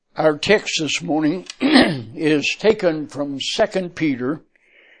Our text this morning is taken from 2 Peter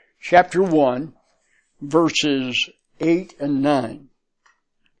chapter 1, verses 8 and 9.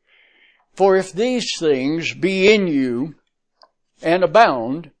 For if these things be in you and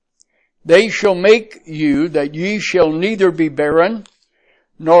abound, they shall make you that ye shall neither be barren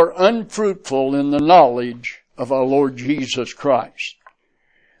nor unfruitful in the knowledge of our Lord Jesus Christ.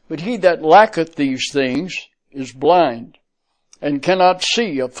 But he that lacketh these things is blind, and cannot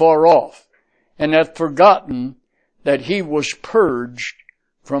see afar off, and hath forgotten that he was purged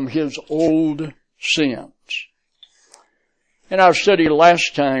from his old sins. In our study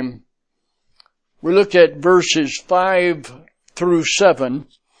last time, we looked at verses 5 through 7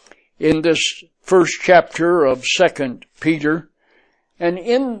 in this first chapter of 2 Peter. And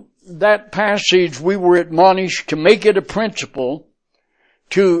in that passage, we were admonished to make it a principle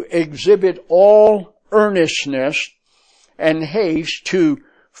to exhibit all earnestness and haste to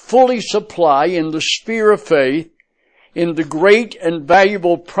fully supply in the sphere of faith, in the great and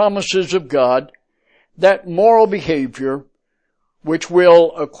valuable promises of God, that moral behavior which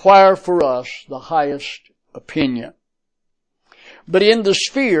will acquire for us the highest opinion. But in the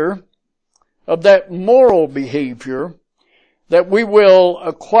sphere of that moral behavior that we will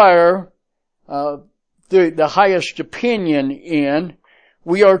acquire the highest opinion in,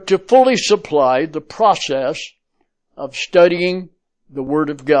 we are to fully supply the process of studying the Word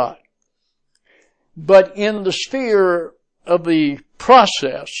of God. But in the sphere of the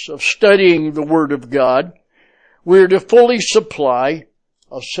process of studying the Word of God, we're to fully supply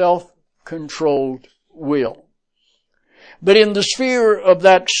a self-controlled will. But in the sphere of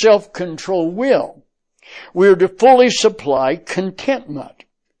that self-controlled will, we're to fully supply contentment,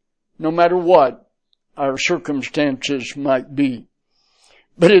 no matter what our circumstances might be.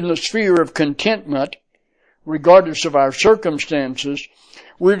 But in the sphere of contentment, regardless of our circumstances,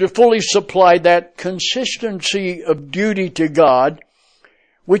 we're to fully supply that consistency of duty to God,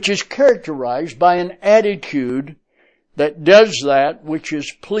 which is characterized by an attitude that does that which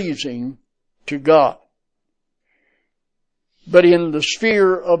is pleasing to God. But in the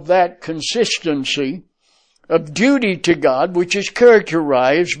sphere of that consistency of duty to God, which is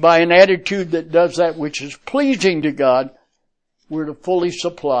characterized by an attitude that does that which is pleasing to God, we're to fully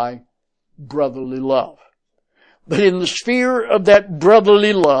supply brotherly love. But in the sphere of that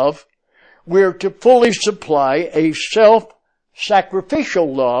brotherly love, we're to fully supply a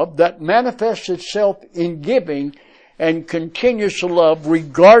self-sacrificial love that manifests itself in giving and continuous love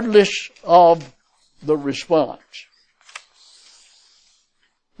regardless of the response.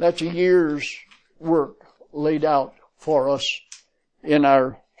 That's a year's work laid out for us in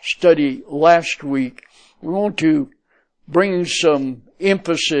our study last week. We want to bring some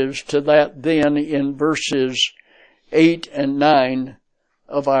emphasis to that then in verses 8 and 9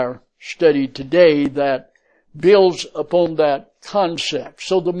 of our study today that builds upon that concept.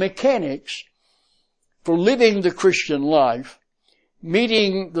 So the mechanics for living the Christian life,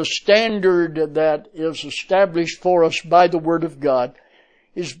 meeting the standard that is established for us by the Word of God,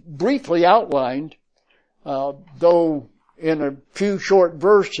 is briefly outlined, though in a few short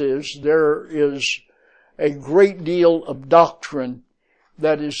verses there is a great deal of doctrine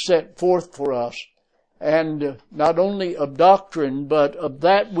that is set forth for us. And not only of doctrine, but of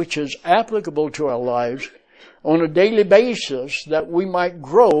that which is applicable to our lives on a daily basis, that we might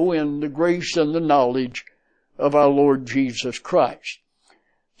grow in the grace and the knowledge of our Lord Jesus Christ.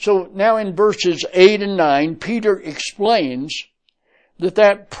 So now in verses 8 and 9, Peter explains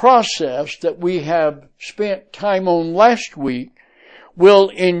that process that we have spent time on last week will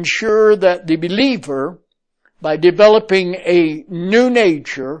ensure that the believer, by developing a new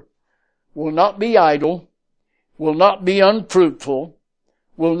nature, will not be idle, will not be unfruitful,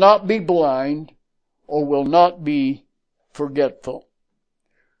 will not be blind, or will not be forgetful.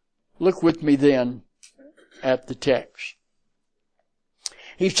 Look with me then at the text.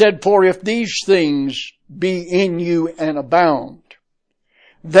 He said, for if these things be in you and abound,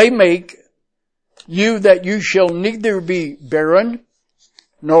 they make you that you shall neither be barren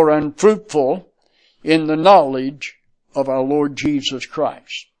nor unfruitful in the knowledge of our Lord Jesus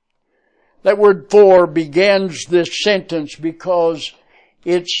Christ. That word for begins this sentence because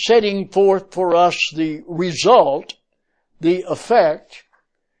it's setting forth for us the result, the effect,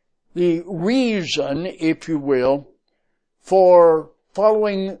 the reason, if you will, for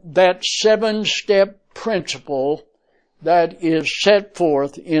following that 7-step principle that is set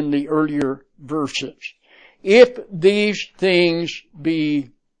forth in the earlier verses. If these things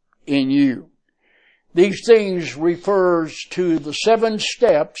be in you. These things refers to the 7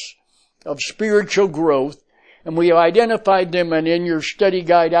 steps of spiritual growth And we identified them, and in your study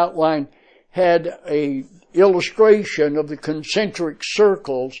guide outline had a illustration of the concentric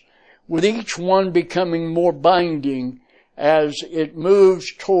circles, with each one becoming more binding as it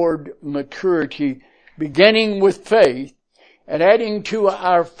moves toward maturity, beginning with faith, and adding to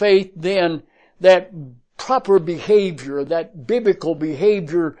our faith then that proper behavior, that biblical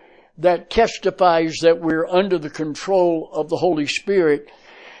behavior that testifies that we're under the control of the Holy Spirit.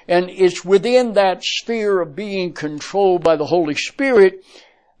 And it's within that sphere of being controlled by the Holy Spirit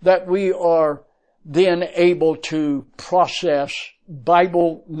that we are then able to process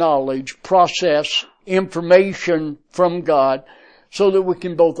Bible knowledge, process information from God, so that we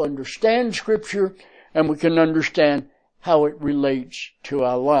can both understand Scripture and we can understand how it relates to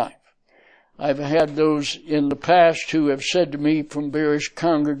our life. I've had those in the past who have said to me from various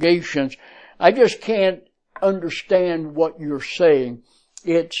congregations, I just can't understand what you're saying.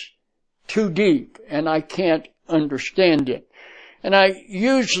 It's too deep and I can't understand it. And I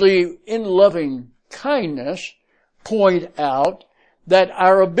usually, in loving kindness, point out that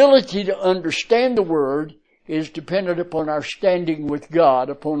our ability to understand the Word is dependent upon our standing with God,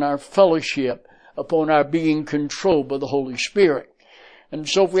 upon our fellowship, upon our being controlled by the Holy Spirit. And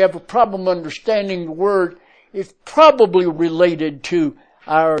so if we have a problem understanding the Word, it's probably related to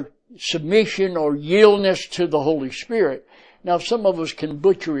our submission or yieldness to the Holy Spirit. Now, some of us can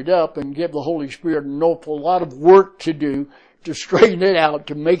butcher it up and give the Holy Spirit an awful lot of work to do to straighten it out,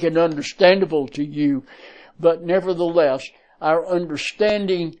 to make it understandable to you. But nevertheless, our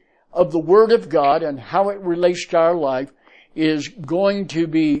understanding of the Word of God and how it relates to our life is going to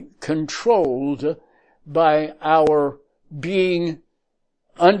be controlled by our being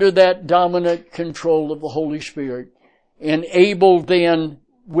under that dominant control of the Holy Spirit, and able then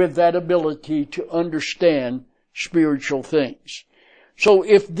with that ability to understand spiritual things. So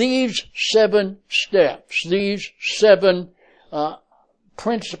if these 7 steps, these 7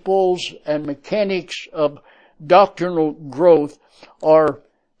 principles and mechanics of doctrinal growth are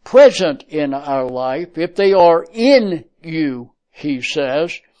present in our life, if they are in you, he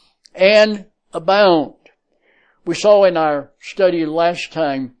says, and abound. We saw in our study last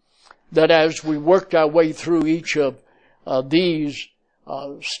time that as we worked our way through each of these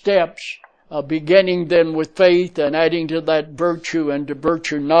steps, beginning then with faith and adding to that virtue, and to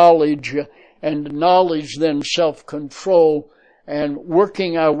virtue knowledge, and knowledge then self-control, and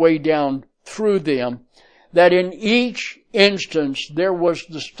working our way down through them, that in each instance there was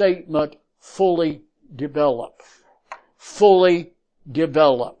the statement, fully develop, fully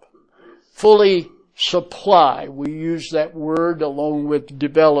develop, fully supply. We use that word along with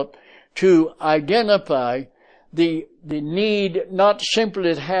develop to identify the need not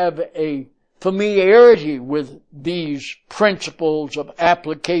simply to have a familiarity with these principles of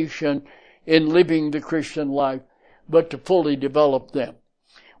application in living the Christian life, but to fully develop them.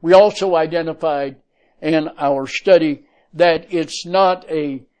 We also identified in our study that it's not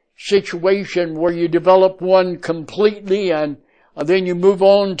a situation where you develop one completely and then you move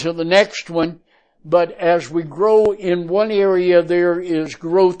on to the next one, but as we grow in one area, there is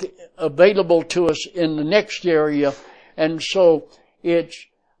growth available to us in the next area, and so it's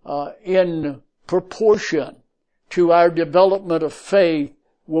in proportion to our development of faith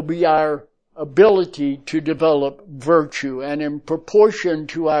will be our ability to develop virtue, and in proportion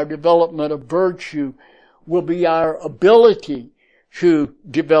to our development of virtue will be our ability to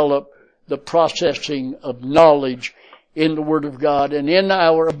develop the processing of knowledge in the Word of God. And in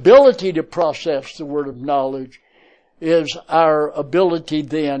our ability to process the Word of knowledge is our ability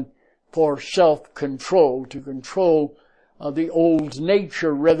then for self-control, to control the old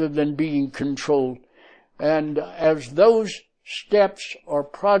nature rather than being controlled. And as those steps are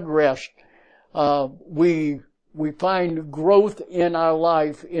progressed, we find growth in our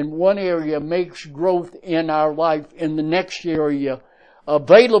life in one area makes growth in our life in the next area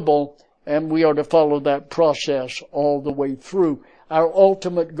available, and we are to follow that process all the way through. Our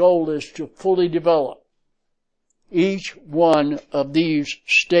ultimate goal is to fully develop each one of these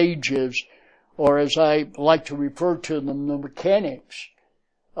stages, or as I like to refer to them, the mechanics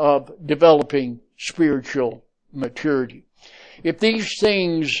of developing spiritual maturity. If these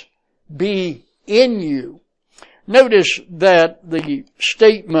things be in you, notice that the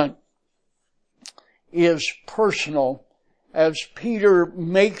statement is personal, as Peter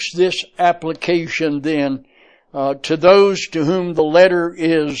makes this application then to those to whom the letter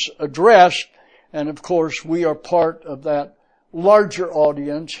is addressed. And of course, we are part of that larger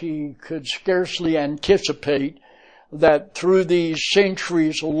audience. He could scarcely anticipate that through these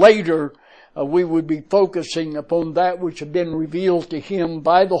centuries later, we would be focusing upon that which had been revealed to him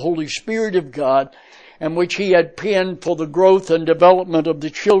by the Holy Spirit of God. and which he had penned for the growth and development of the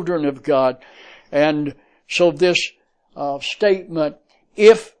children of God. And so this statement,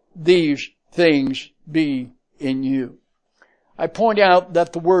 if these things be in you. I point out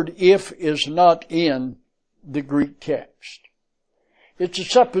that the word if is not in the Greek text. It's a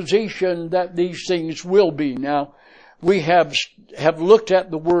supposition that these things will be. Now, we have looked at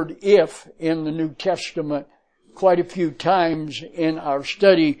the word if in the New Testament quite a few times in our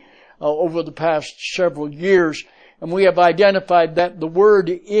study over the past several years, and we have identified that the word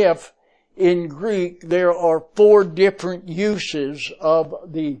if in Greek, there are 4 different uses of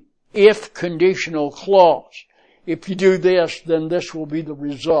the if conditional clause. If you do this, then this will be the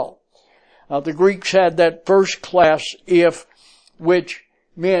result. The Greeks had that first class if, which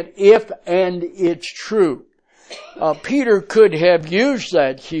meant if and it's true. Peter could have used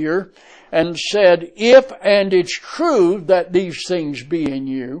that here and said, if and it's true that these things be in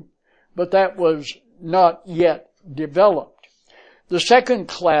you, but that was not yet developed. The second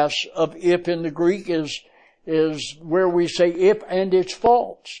class of if in the Greek is where we say if and it's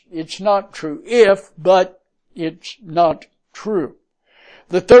false. It's not true. If, but it's not true.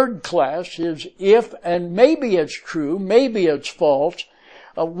 The third class is if and maybe it's true, maybe it's false.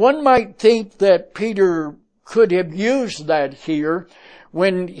 One might think that Peter could have used that here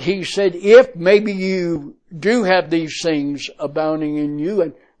when he said, if maybe you do have these things abounding in you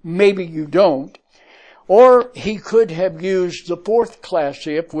and maybe you don't. Or he could have used the fourth class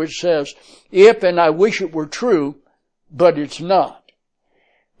if, which says, if and I wish it were true, but it's not.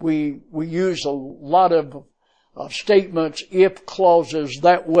 We use a lot of statements, if clauses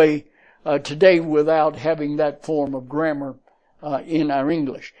that way today without having that form of grammar in our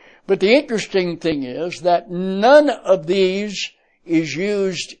English. But the interesting thing is that none of these is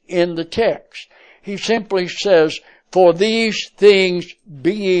used in the text. He simply says, for these things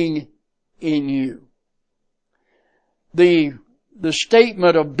being in you. The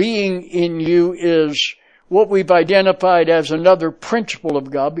statement of being in you is what we've identified as another principle of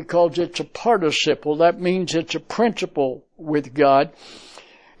God because it's a participle. That means it's a principle with God.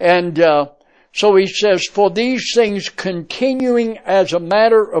 And so he says, for these things continuing as a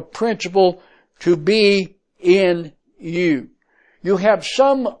matter of principle to be in you. You have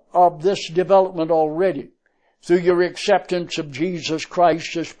some of this development already through your acceptance of Jesus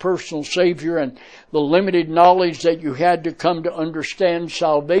Christ as personal Savior and the limited knowledge that you had to come to understand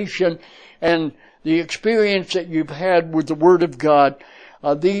salvation and the experience that you've had with the Word of God.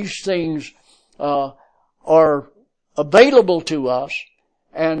 These things are available to us,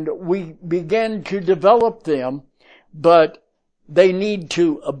 and we begin to develop them, but they need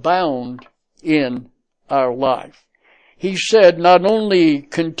to abound in our life. He said not only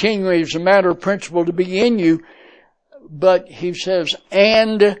continuing as a matter of principle to be in you, but he says,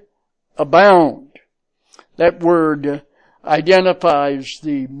 and abound. That word identifies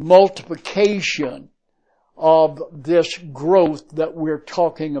the multiplication of this growth that we're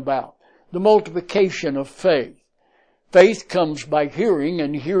talking about. The multiplication of faith. Faith comes by hearing,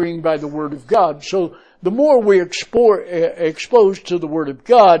 and hearing by the Word of God. So the more we're exposed to the Word of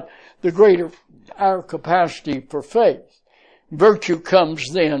God, the greater our capacity for faith. Virtue comes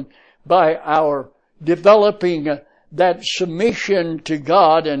then by our developing that submission to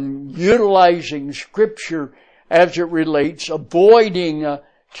God and utilizing Scripture as it relates, avoiding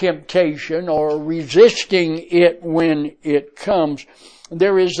temptation or resisting it when it comes.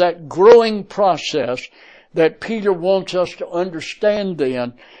 There is that growing process that Peter wants us to understand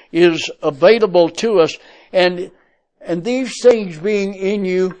then is available to us. And these things being in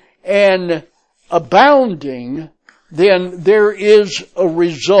you and abounding, then there is a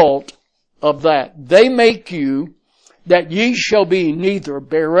result of that. They make you that ye shall be neither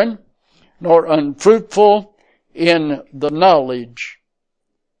barren nor unfruitful in the knowledge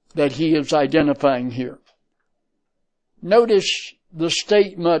that he is identifying here. Notice the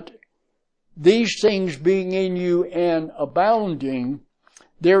statement, these things being in you and abounding,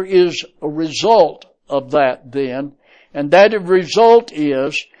 there is a result of that then, and that result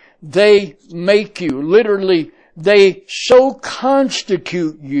is they make you, literally, they so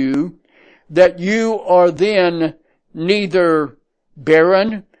constitute you that you are then neither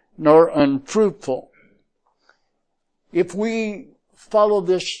barren nor unfruitful. If we follow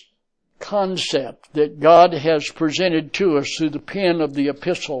this concept that God has presented to us through the pen of the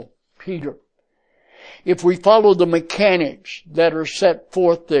epistle, Peter, if we follow the mechanics that are set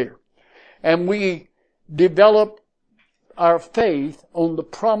forth there, and we develop our faith on the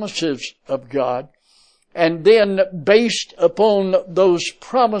promises of God, and then based upon those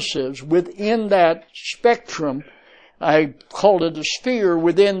promises within that spectrum, I call it a sphere,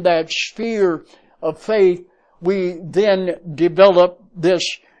 within that sphere of faith, we then develop this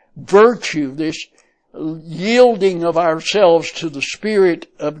virtue, this yielding of ourselves to the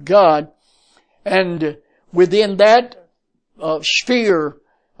Spirit of God. And within that sphere,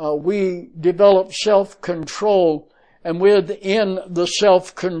 we develop self-control. And within the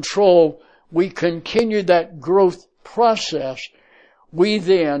self-control, we continue that growth process. We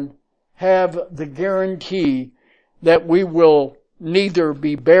then have the guarantee that we will neither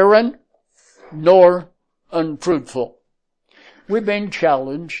be barren nor unfruitful. We've been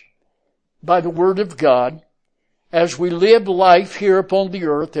challenged by the Word of God as we live life here upon the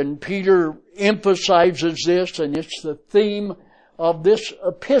earth, and Peter emphasizes this, and it's the theme of this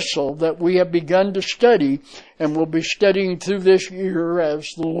epistle that we have begun to study, and we'll be studying through this year as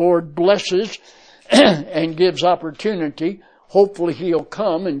the Lord blesses and gives opportunity. Hopefully He'll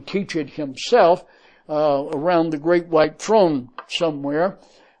come and teach it Himself around the great white throne somewhere.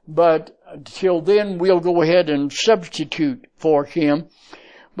 But until then, we'll go ahead and substitute for Him.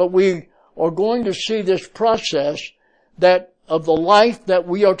 But we are going to see this process that of the life that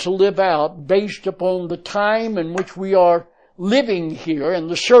we are to live out based upon the time in which we are living here and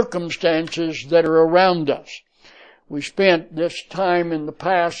the circumstances that are around us. We spent this time in the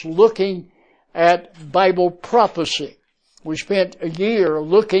past looking at Bible prophecy. We spent a year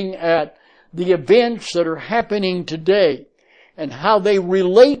looking at the events that are happening today and how they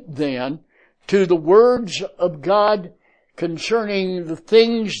relate then to the words of God concerning the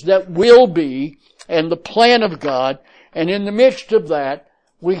things that will be and the plan of God. And in the midst of that,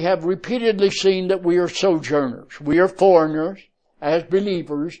 we have repeatedly seen that we are sojourners. We are foreigners as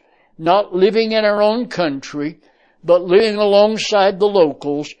believers, not living in our own country, but living alongside the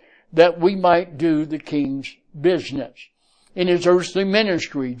locals that we might do the King's business. In His earthly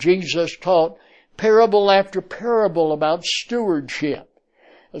ministry, Jesus taught parable after parable about stewardship.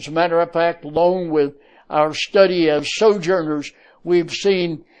 As a matter of fact, along with our study as sojourners, we've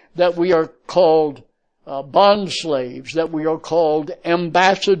seen that we are called bond slaves, that we are called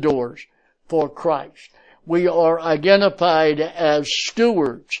ambassadors for Christ. We are identified as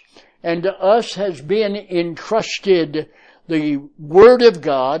stewards, and to us has been entrusted the Word of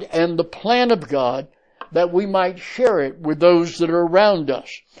God and the plan of God that we might share it with those that are around us.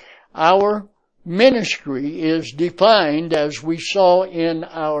 Our ministry is defined, as we saw in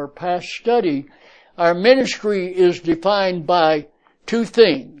our past study, our ministry is defined by two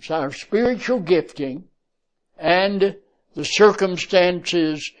things: our spiritual gifting and the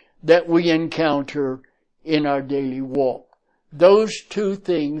circumstances that we encounter in our daily walk. Those two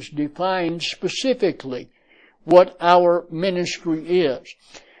things define specifically what our ministry is.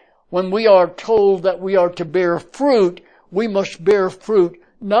 When we are told that we are to bear fruit, we must bear fruit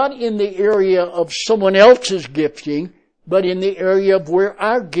not in the area of someone else's gifting, but in the area of where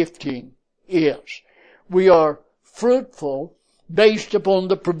our gifting is. We are fruitful based upon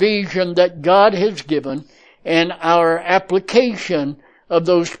the provision that God has given and our application of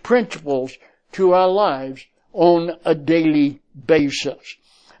those principles to our lives on a daily basis.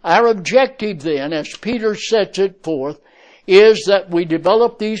 Our objective then, as Peter sets it forth, is that we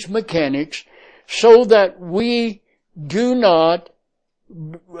develop these mechanics so that we do not,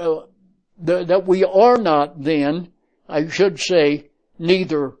 that we are not then, I should say,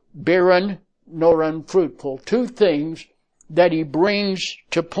 neither barren nor unfruitful. Two things that he brings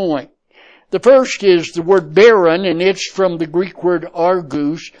to point. The first is the word barren, and it's from the Greek word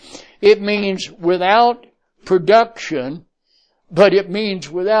argus. It means without production, but it means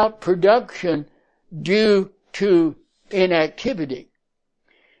without production due to inactivity.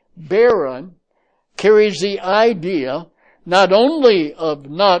 Barren carries the idea not only of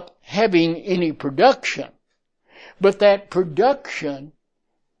not having any production, but that production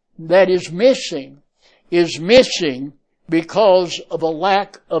that is missing because of a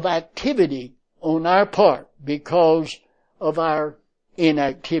lack of activity on our part, because of our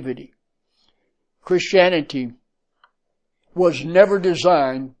inactivity. Christianity was never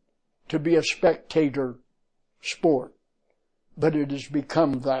designed to be a spectator sport, but it has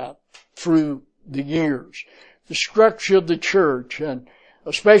become that through the years. The structure of the church, and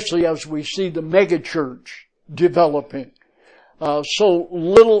especially as we see the megachurch developing, so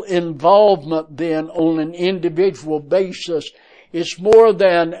little involvement then on an individual basis. It's more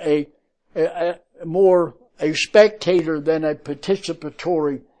than a spectator than a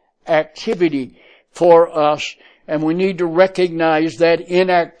participatory activity for us. And we need to recognize that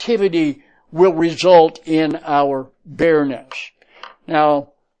inactivity will result in our barrenness.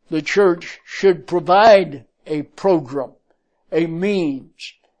 Now, the church should provide a program, a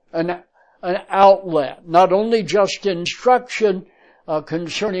means, an outlet, not only just instruction,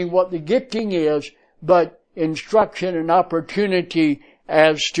 concerning what the gifting is, but instruction and opportunity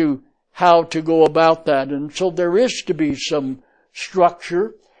as to how to go about that. And so there is to be some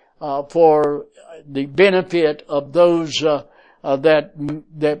structure for the benefit of those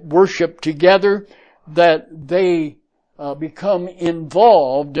that worship together, that they become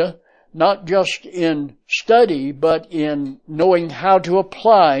involved not just in study, but in knowing how to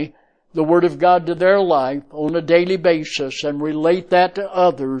apply the Word of God to their life on a daily basis and relate that to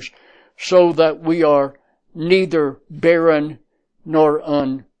others, so that we are neither barren nor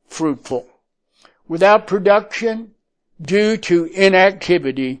unfruitful. Without production, due to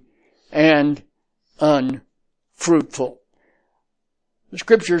inactivity, and unfruitful. The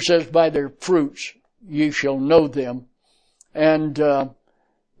Scripture says, by their fruits ye shall know them. And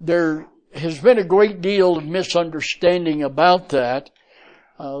there has been a great deal of misunderstanding about that,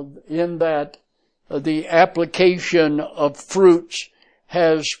 in that the application of fruits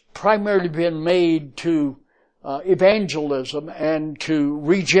has primarily been made to evangelism and to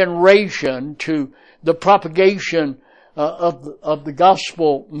regeneration, to the propagation of the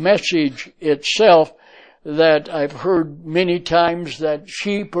gospel message itself, that I've heard many times that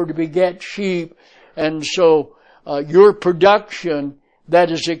sheep are to beget sheep, and so your production that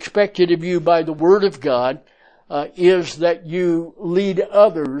is expected of you by the Word of God is that you lead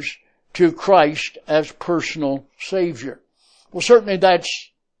others to Christ as personal Savior. Well, certainly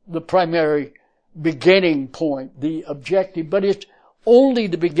that's the primary beginning point, the objective, but it's only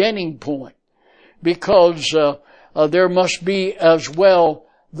the beginning point, because there must be as well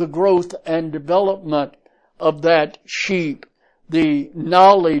the growth and development of that sheep, the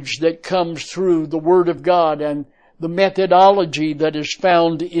knowledge that comes through the Word of God and the methodology that is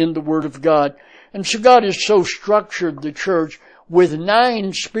found in the Word of God. And so God has so structured the church with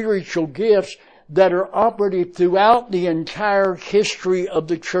 9 spiritual gifts that are operative throughout the entire history of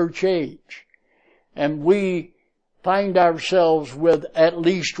the church age. And we find ourselves with at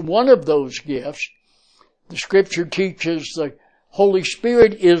least one of those gifts. The Scripture teaches the Holy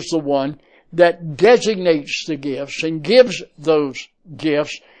Spirit is the one that designates the gifts and gives those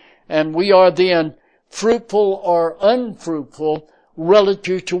gifts, and we are then fruitful or unfruitful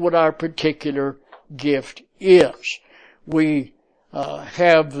relative to what our particular gift is. We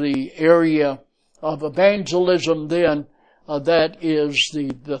have the area of evangelism then, that is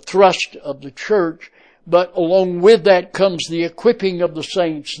the thrust of the church, but along with that comes the equipping of the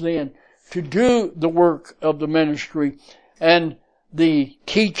saints then to do the work of the ministry and the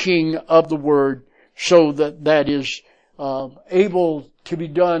teaching of the Word, so that that is able to be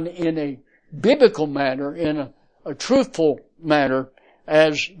done in a biblical manner, in a truthful manner,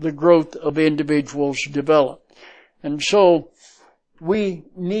 as the growth of individuals develop. And so we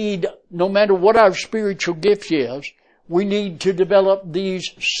need, no matter what our spiritual gift is, we need to develop these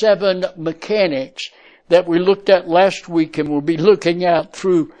 7 mechanics that we looked at last week and we'll be looking at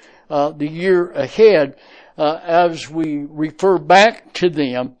through the year ahead. As we refer back to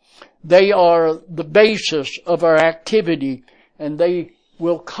them, they are the basis of our activity, and they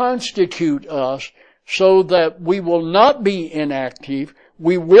will constitute us so that we will not be inactive,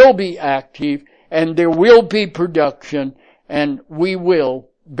 we will be active, and there will be production, and we will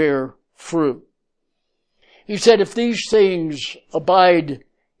bear fruit. He said, if these things abide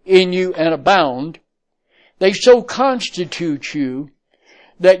in you and abound, they so constitute you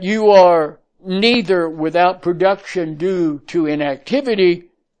that you are neither without production due to inactivity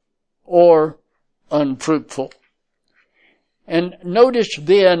or unfruitful. And notice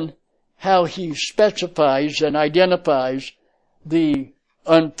then how he specifies and identifies the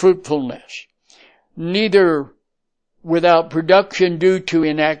unfruitfulness. Neither without production due to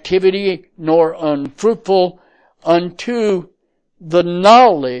inactivity nor unfruitful unto the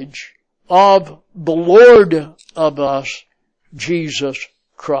knowledge of the Lord of us, Jesus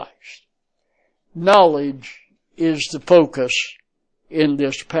Christ. Knowledge is the focus in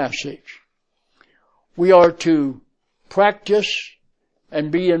this passage. We are to practice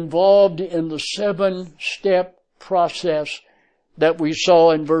and be involved in the 7-step process that we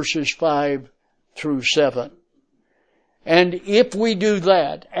saw in verses 5 through 7. And if we do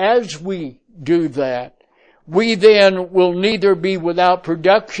that, as we do that, we then will neither be without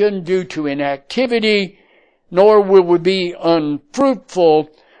production due to inactivity, nor will we be unfruitful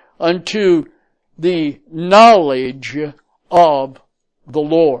unto the knowledge of the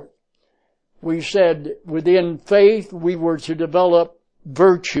Lord. We said within faith we were to develop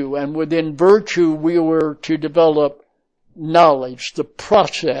virtue, and within virtue we were to develop knowledge, the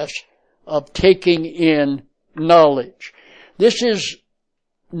process of taking in knowledge. This is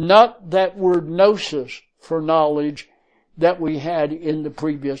not that word gnosis for knowledge. that we had in the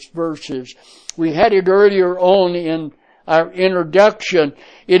previous verses. We had it earlier on in our introduction.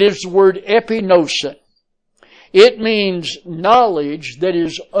 It is the word epinosin. It means knowledge that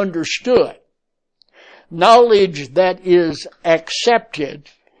is understood, knowledge that is accepted,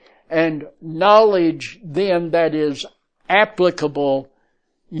 and knowledge then that is applicable,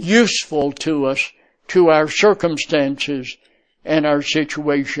 useful to us, to our circumstances and our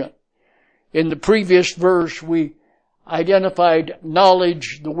situation. In the previous verse, we identified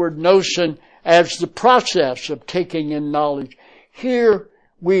knowledge, the word notion, as the process of taking in knowledge. Here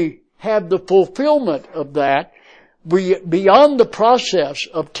we have the fulfillment of that. Beyond the process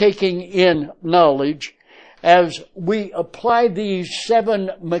of taking in knowledge, as we apply these 7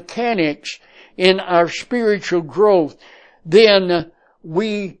 mechanics in our spiritual growth, then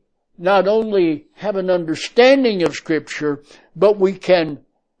we not only have an understanding of Scripture, but we can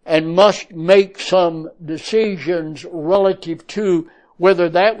and must make some decisions relative to whether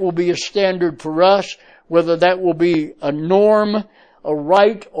that will be a standard for us, whether that will be a norm, a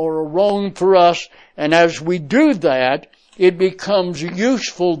right or a wrong for us. And as we do that, it becomes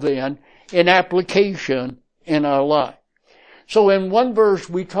useful then in application in our life. So in one verse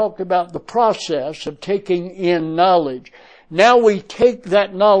we talked about the process of taking in knowledge. Now we take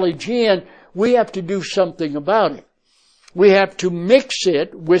that knowledge in, we have to do something about it. We have to mix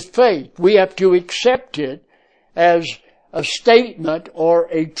it with faith. We have to accept it as a statement or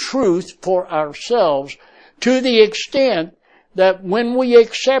a truth for ourselves, to the extent that when we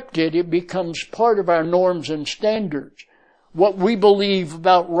accept it, it becomes part of our norms and standards, what we believe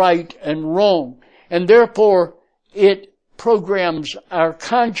about right and wrong. And therefore, it programs our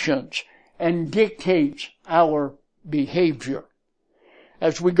conscience and dictates our behavior.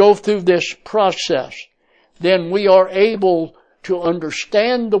 As we go through this process, then we are able to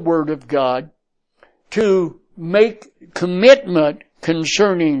understand the Word of God, to make commitment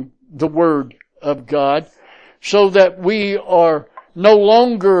concerning the Word of God, so that we are no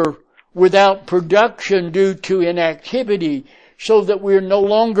longer without production due to inactivity, so that we are no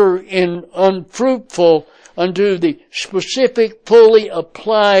longer unfruitful unto the specific, fully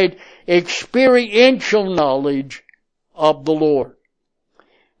applied, experiential knowledge of the Lord.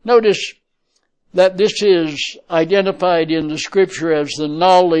 Notice that this is identified in the Scripture as the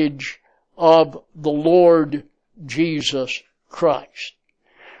knowledge of the Lord Jesus Christ.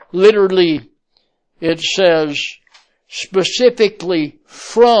 Literally, it says specifically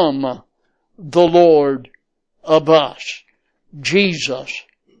from the Lord of us, Jesus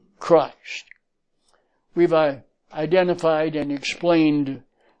Christ. We've identified and explained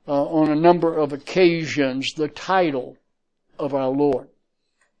on a number of occasions the title of our Lord.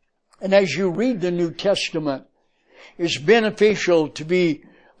 And as you read the New Testament, it's beneficial to be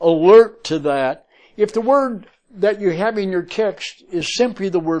alert to that. If the word that you have in your text is simply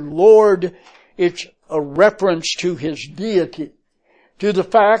the word Lord, it's a reference to His deity, to the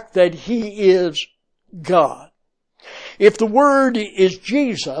fact that He is God. If the word is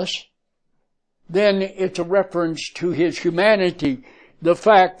Jesus, then it's a reference to His humanity, the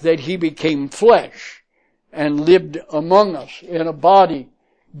fact that He became flesh and lived among us in a body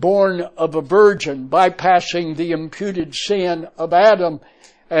born of a virgin, bypassing the imputed sin of Adam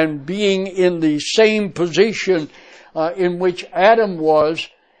and being in the same position in which Adam was,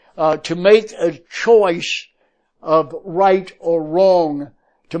 to make a choice of right or wrong,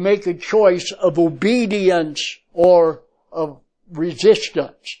 to make a choice of obedience or of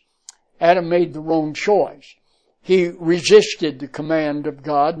resistance. Adam made the wrong choice. He resisted the command of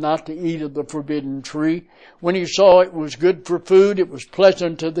God not to eat of the forbidden tree. When he saw it was good for food, it was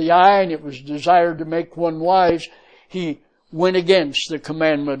pleasant to the eye, and it was desired to make one wise, he went against the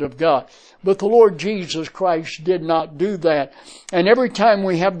commandment of God. But the Lord Jesus Christ did not do that. And every time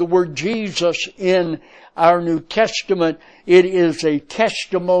we have the word Jesus in our New Testament, it is a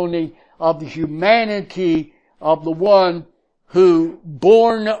testimony of the humanity of the one who,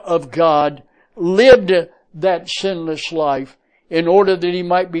 born of God, lived that sinless life in order that He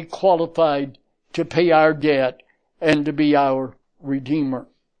might be qualified to pay our debt and to be our Redeemer.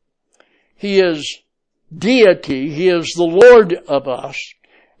 He is deity. He is the Lord of us,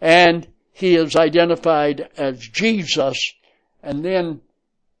 and He is identified as Jesus. And then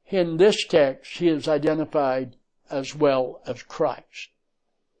in this text, He is identified as well as Christ.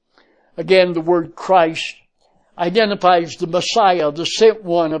 Again, the word Christ identifies the Messiah, the sent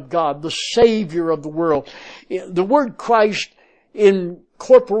one of God, the Savior of the world. The word Christ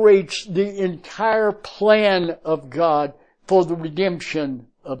incorporates the entire plan of God for the redemption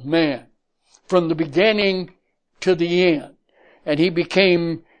of man, from the beginning to the end. And He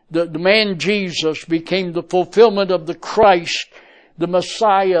became the man Jesus became the fulfillment of the Christ, the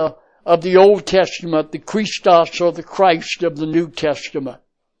Messiah of the Old Testament, the Christos or the Christ of the New Testament.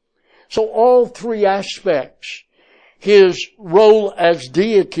 So all three aspects, His role as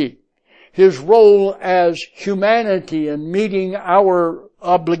deity, His role as humanity and meeting our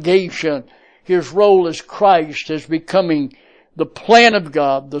obligation, His role as Christ, as becoming the plan of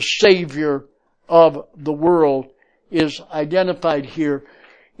God, the Savior of the world, is identified here.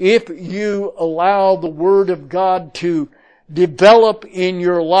 If you allow the Word of God to develop in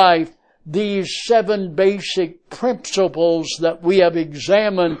your life these 7 basic principles that we have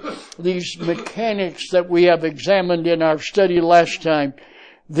examined, these mechanics that we have examined in our study last time,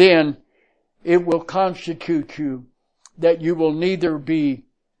 then it will constitute you that you will neither be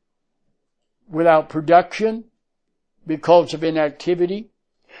without production because of inactivity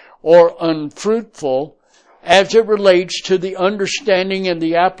or unfruitful as it relates to the understanding and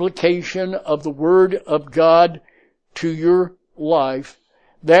the application of the Word of God to your life.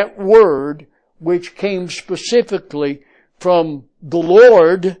 That Word which came specifically from the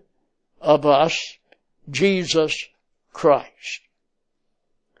Lord of us, Jesus Christ.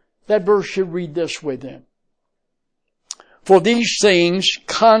 That verse should read this way then. For these things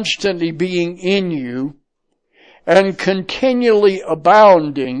constantly being in you and continually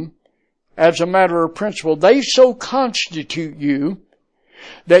abounding as a matter of principle, they so constitute you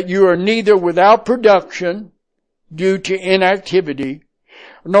that you are neither without production due to inactivity,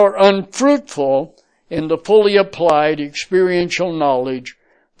 nor unfruitful in the fully applied experiential knowledge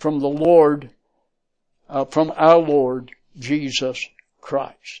from the Lord, from our Lord Jesus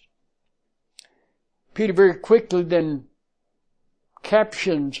Christ. Peter very quickly then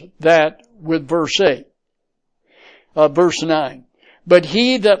captions that with verse 9. But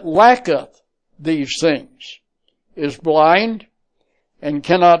he that lacketh these things is blind and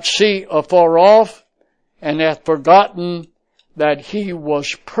cannot see afar off, and hath forgotten that he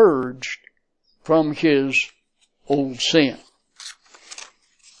was purged from his old sin.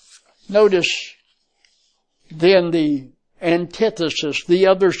 Notice then the antithesis, the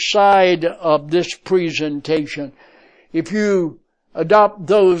other side of this presentation. If you adopt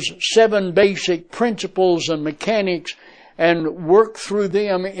those 7 basic principles and mechanics and work through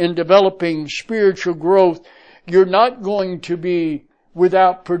them in developing spiritual growth, you're not going to be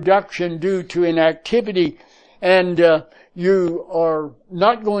without production due to inactivity, and you are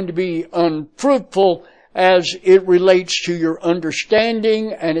not going to be unfruitful as it relates to your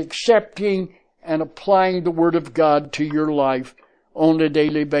understanding and accepting and applying the Word of God to your life on a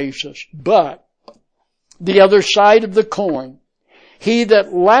daily basis. But the other side of the coin, he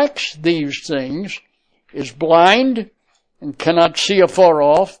that lacks these things is blind and cannot see afar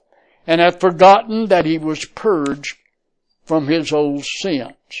off, and hath forgotten that he was purged from his old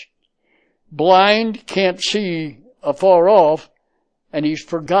sins. Blind, can't see afar off, and he's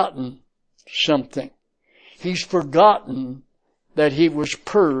forgotten something. He's forgotten that he was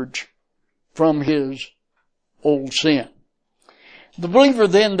purged from his old sin. The believer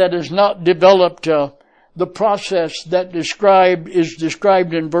then that has not developed the process that is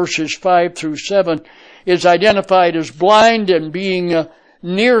described in verses 5 through 7 is identified as blind and being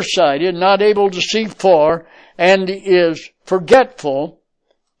nearsighted, not able to see far, and is forgetful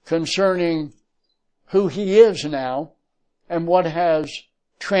concerning who he is now and what has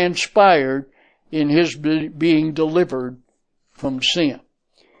transpired in his being delivered from sin.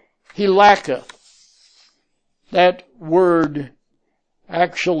 He lacketh. That word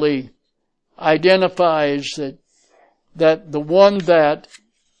actually identifies that the one that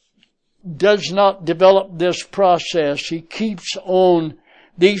does not develop this process, he keeps on,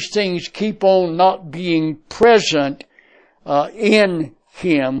 these things keep on not being present in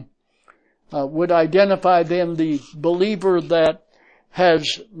him, would identify then the believer that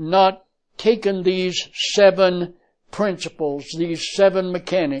has not taken these 7 principles, these 7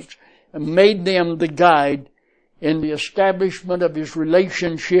 mechanics, and made them the guide in the establishment of his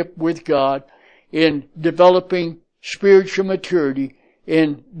relationship with God, in developing spiritual maturity,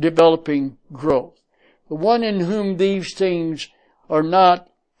 in developing growth. The one in whom these things are not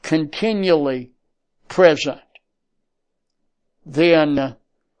continually present, then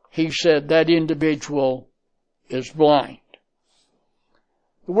he said that individual is blind.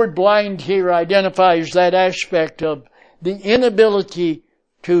 The word blind here identifies that aspect of the inability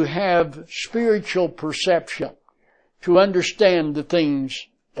to have spiritual perception, to understand the things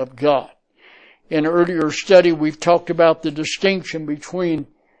of God. In earlier study, we've talked about the distinction between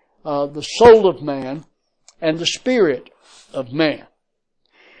the soul of man and the spirit of man.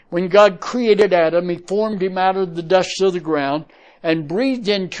 When God created Adam, He formed him out of the dust of the ground and breathed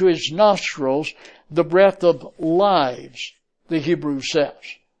into his nostrils the breath of lives, the Hebrew says.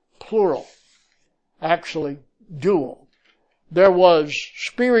 Plural. Actually, dual. There was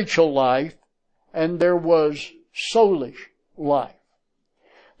spiritual life and there was soulish life.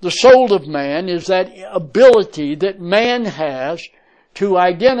 The soul of man is that ability that man has to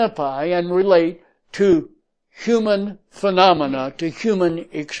identify and relate to human phenomena, to human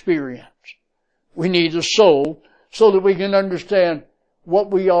experience. We need a soul so that we can understand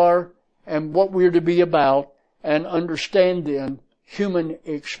what we are and what we're to be about and understand then human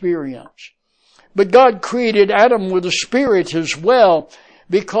experience. But God created Adam with a spirit as well,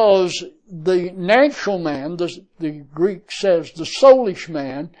 because the natural man, the Greek says the soulish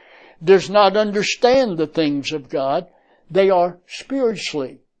man, does not understand the things of God. They are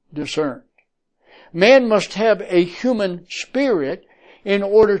spiritually discerned. Man must have a human spirit in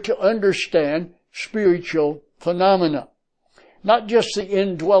order to understand spiritual phenomena. Not just the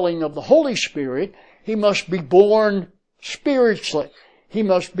indwelling of the Holy Spirit, he must be born spiritually. He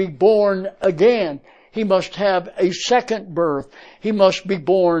must be born again. He must have a second birth. He must be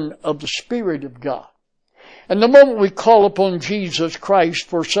born of the Spirit of God. And the moment we call upon Jesus Christ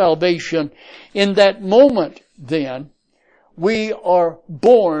for salvation, in that moment then, we are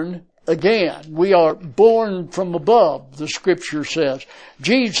born again. We are born from above, the Scripture says.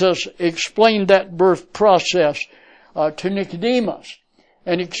 Jesus explained that birth process to Nicodemus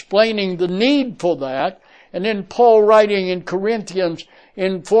and explaining the need for that. And then Paul, writing in Corinthians,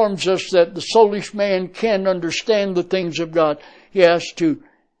 informs us that the soulish man can't understand the things of God. He has to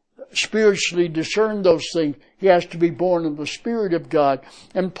spiritually discern those things. He has to be born of the Spirit of God.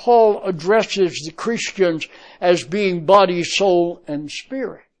 And Paul addresses the Christians as being body, soul, and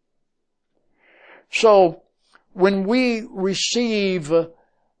spirit. So, when we receive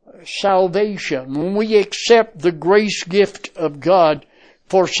salvation, when we accept the grace gift of God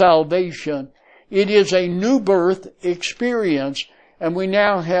for salvation, it is a new birth experience, and we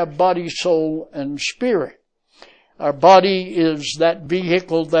now have body, soul, and spirit. Our body is that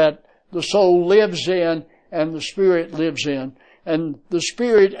vehicle that the soul lives in and the spirit lives in. And the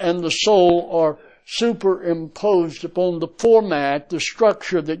spirit and the soul are superimposed upon the format, the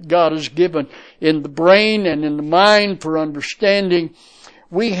structure that God has given in the brain and in the mind for understanding.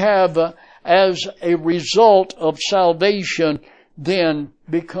 We have, as a result of salvation, then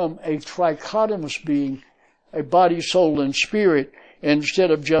become a trichotomous being, a body, soul, and spirit, instead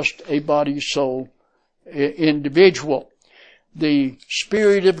of just a body, soul individual. The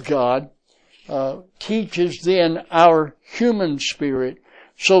Spirit of God teaches then our human spirit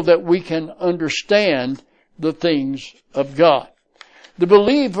so that we can understand the things of God. The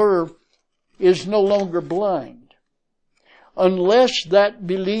believer is no longer blind. Unless that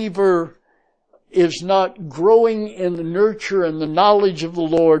believer is not growing in the nurture and the knowledge of the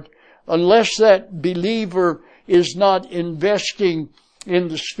Lord, unless that believer is not investing in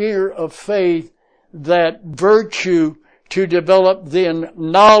the sphere of faith that virtue to develop then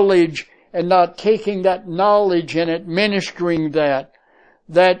knowledge and not taking that knowledge and administering that,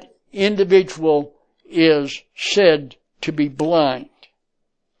 that individual is said to be blind.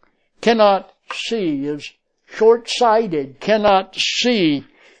 Cannot see, is short-sighted, cannot see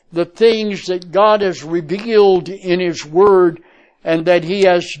the things that God has revealed in His Word and that He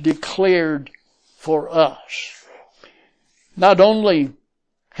has declared for us. Not only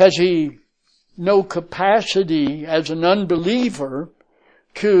has he no capacity as an unbeliever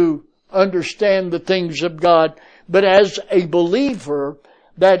to understand the things of God, but as a believer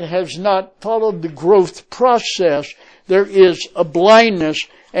that has not followed the growth process, there is a blindness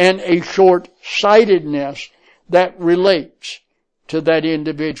and a short-sightedness that relates to that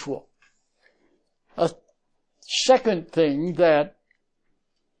individual. A second thing that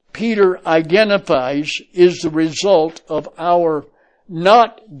Peter identifies is the result of our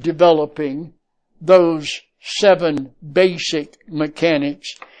not developing those 7 basic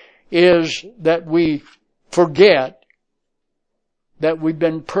mechanics, is that we forget that we've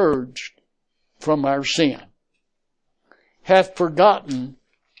been purged from our sin. Hath forgotten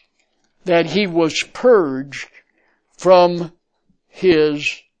that he was purged from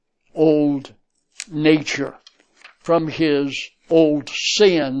his old nature, from his old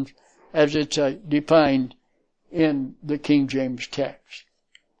sin, as it's defined in the King James text.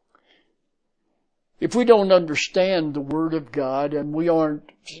 If we don't understand the Word of God and we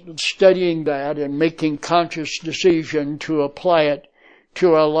aren't studying that and making conscious decision to apply it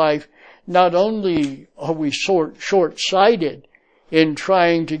to our life, not only are we short-sighted in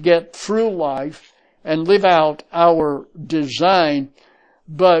trying to get through life and live out our design,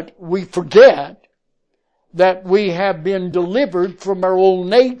 but we forget that we have been delivered from our old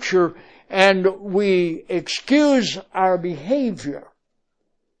nature and we excuse our behavior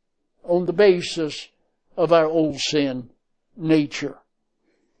on the basis of our old sin nature.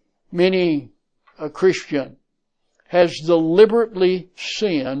 Many a Christian has deliberately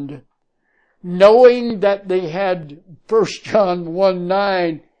sinned knowing that they had 1 John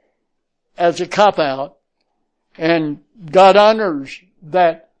 1:9 as a cop-out, and God honors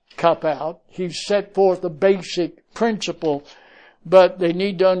that cop-out. He's set forth a basic principle, but they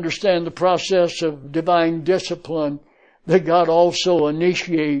need to understand the process of divine discipline that God also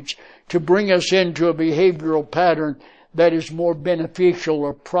initiates to bring us into a behavioral pattern that is more beneficial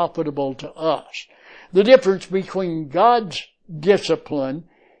or profitable to us. The difference between God's discipline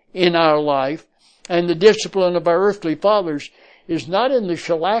in our life and the discipline of our earthly fathers is not in the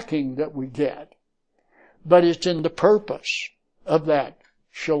shellacking that we get, but it's in the purpose of that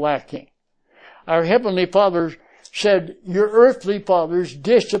shellacking. Our Heavenly Father said, your earthly fathers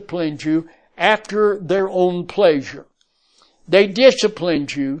disciplined you after their own pleasure. They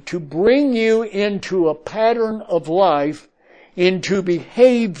disciplined you to bring you into a pattern of life, into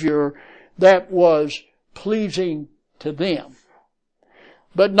behavior that was pleasing to them.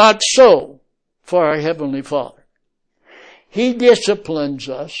 But not so for our Heavenly Father. He disciplines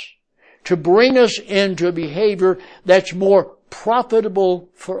us to bring us into a behavior that's more profitable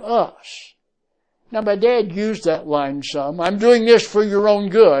for us. Now, my dad used that line some. I'm doing this for your own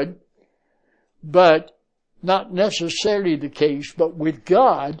good, but not necessarily the case. But with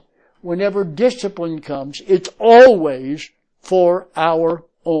God, whenever discipline comes, it's always for our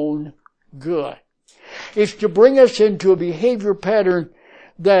own good. It's to bring us into a behavior pattern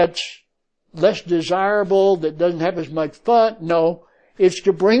that's less desirable, that doesn't have as much fun. No, it's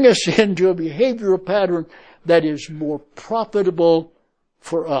to bring us into a behavioral pattern that is more profitable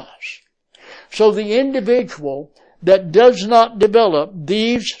for us. So the individual that does not develop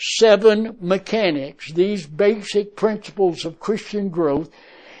these 7 mechanics, these basic principles of Christian growth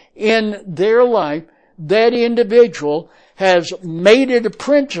in their life, that individual has made it a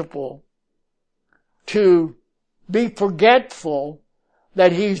principle to be forgetful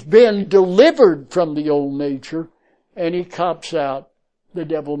that he's been delivered from the old nature, and he cops out, the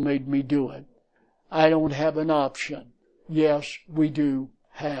devil made me do it. I don't have an option. Yes, we do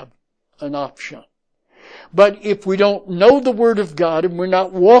have an option. But if we don't know the Word of God, and we're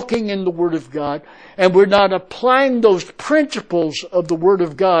not walking in the Word of God, and we're not applying those principles of the Word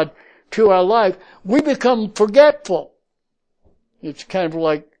of God to our life, we become forgetful. It's kind of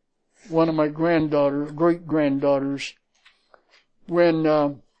like one of my great-granddaughters,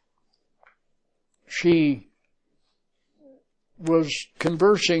 when she was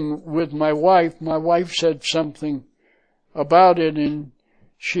conversing with my wife said something about it, and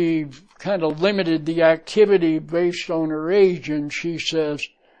she kind of limited the activity based on her age, and she says,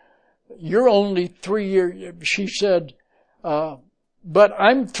 you're only 3 years, she said, but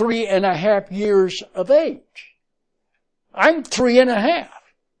I'm 3.5 years of age. I'm 3.5.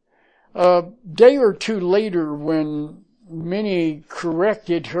 A day or two later, when Minnie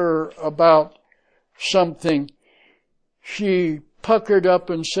corrected her about something, she puckered up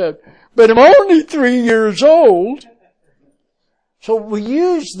and said, but I'm only 3 years old. So we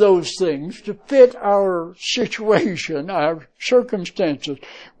use those things to fit our situation, our circumstances.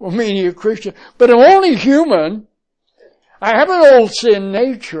 Well, meaning a Christian, but I'm only human. I have an old sin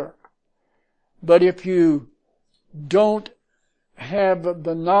nature. But if you don't have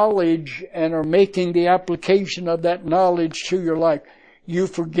the knowledge and are making the application of that knowledge to your life, you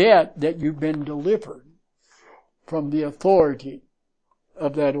forget that you've been delivered from the authority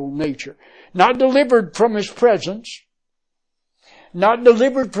of that old nature. Not delivered from His presence, not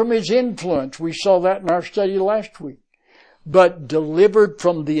delivered from His influence. We saw that in our study last week. But delivered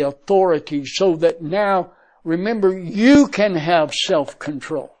from the authority so that now, remember, you can have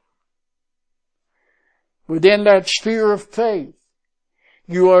self-control. Within that sphere of faith,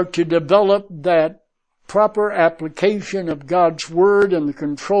 you are to develop that proper application of God's Word and the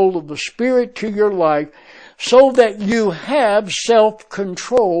control of the Spirit to your life so that you have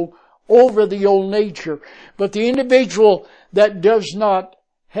self-control over the old nature. But the individual that does not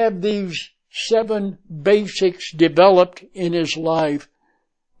have these 7 basics developed in his life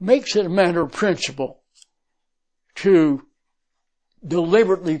makes it a matter of principle to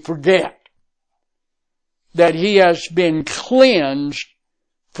deliberately forget that he has been cleansed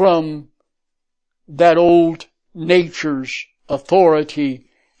from that old nature's authority,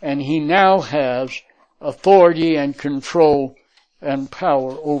 and he now has authority and control and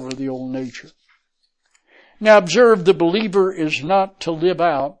power over the old nature. Now observe, the believer is not to live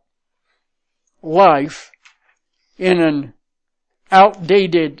out life in an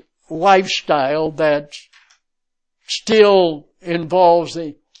outdated lifestyle that still involves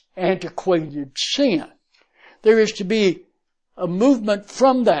the antiquated sin. There is to be a movement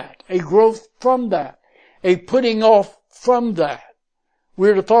from that, a growth from that, a putting off from that.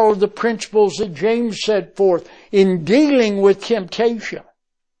 We're to follow the principles that James set forth in dealing with temptation.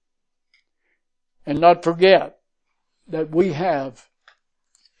 And not forget that we have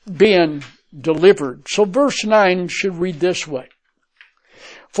been delivered. So verse 9 should read this way.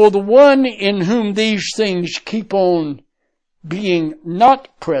 For the one in whom these things keep on being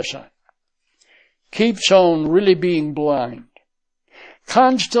not present keeps on really being blind,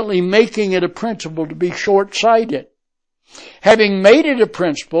 constantly making it a principle to be short-sighted, having made it a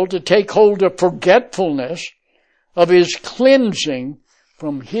principle to take hold of forgetfulness of his cleansing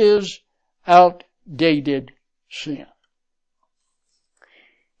from his outdated sin.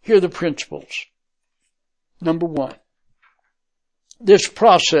 Here are the principles. Number one, this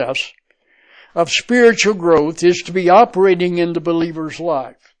process of spiritual growth is to be operating in the believer's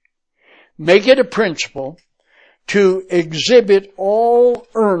life. Make it a principle to exhibit all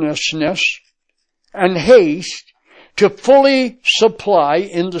earnestness and haste to fully supply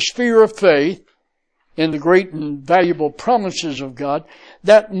in the sphere of faith, in the great and valuable promises of God,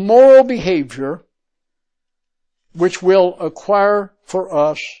 that moral behavior which will acquire for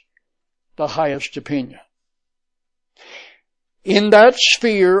us the highest opinion. In that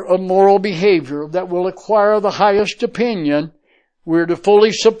sphere of moral behavior that will acquire the highest opinion, we're to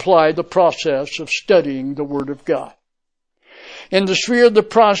fully supply the process of studying the Word of God. In the sphere of the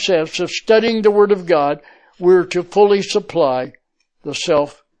process of studying the Word of God, we're to fully supply the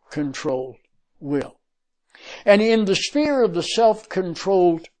self-controlled will. And in the sphere of the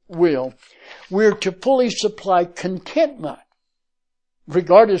self-controlled will, we're to fully supply contentment,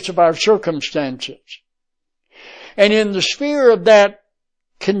 regardless of our circumstances. And in the sphere of that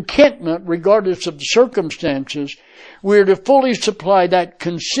contentment, regardless of the circumstances, we're to fully supply that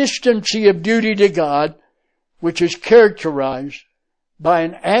consistency of duty to God, which is characterized by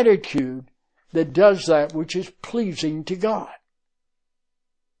an attitude that does that which is pleasing to God.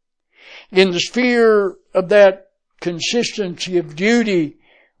 In the sphere of that consistency of duty,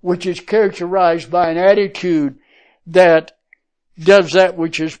 which is characterized by an attitude that does that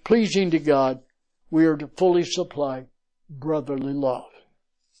which is pleasing to God, we are to fully supply brotherly love.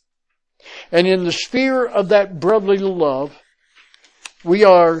 And in the sphere of that brotherly love, we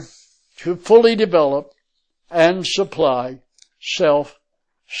are to fully develop and supply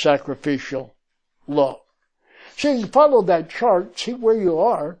self-sacrificial love. So you can follow that chart, see where you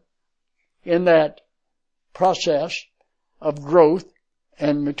are in that process of growth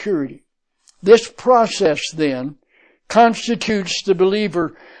and maturity. This process then constitutes the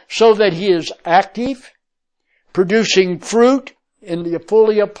believer so that he is active, producing fruit in the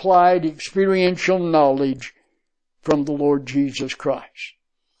fully applied experiential knowledge from the Lord Jesus Christ.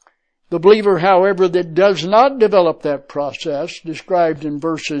 The believer, however, that does not develop that process, described in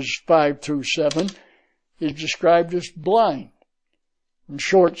verses 5 through 7, is described as blind and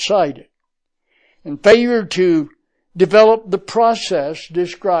short-sighted. And failure to develop the process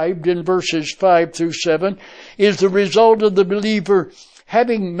described in verses 5 through 7 is the result of the believer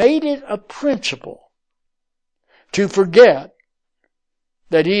having made it a principle to forget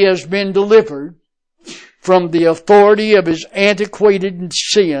that he has been delivered from the authority of his antiquated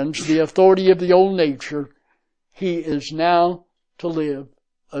sins, the authority of the old nature. He is now to live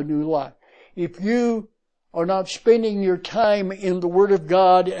a new life. If you are not spending your time in the Word of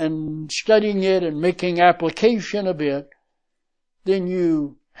God and studying it and making application of it, then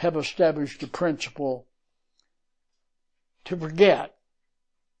you have established a principle to forget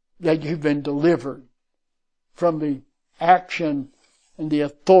that you've been delivered from the action and the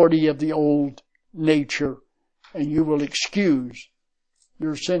authority of the old nature, and you will excuse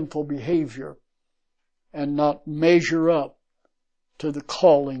your sinful behavior and not measure up to the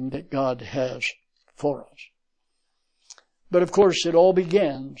calling that God has for us. But of course, it all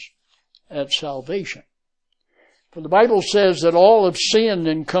begins at salvation. For the Bible says that all have sinned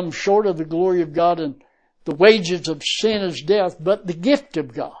and come short of the glory of God, and the wages of sin is death, but the gift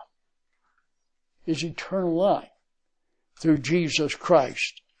of God is eternal life through Jesus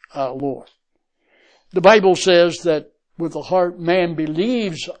Christ our Lord. The Bible says that with the heart man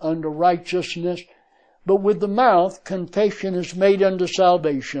believes unto righteousness, but with the mouth confession is made unto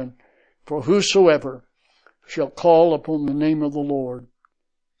salvation. For whosoever shall call upon the name of the Lord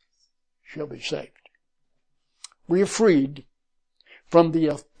shall be saved. We are freed from the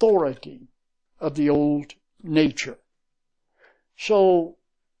authority of the old nature. So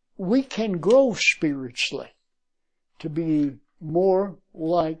we can grow spiritually to be more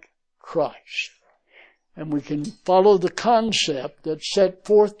like Christ. And we can follow the concept that's set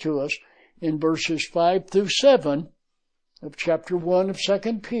forth to us in verses 5 through 7 of chapter 1 of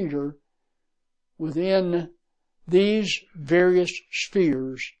 2 Peter. Within these various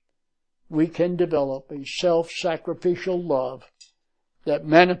spheres, we can develop a self-sacrificial love that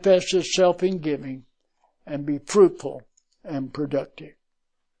manifests itself in giving and be fruitful and productive.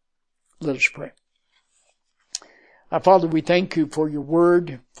 Let us pray. Our Father, we thank you for your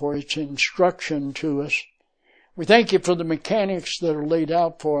word, for its instruction to us. We thank you for the mechanics that are laid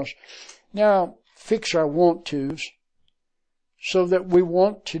out for us. Now, fix our want-tos so that we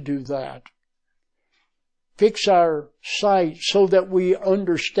want to do that. Fix our sight so that we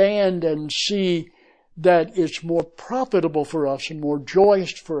understand and see that it's more profitable for us and more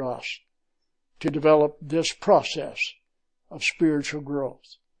joyous for us to develop this process of spiritual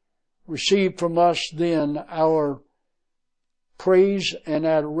growth. Receive from us then our praise and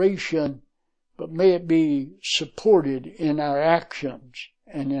adoration, but may it be supported in our actions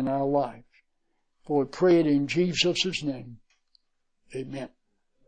and in our life. For we pray it in Jesus' name. Amen.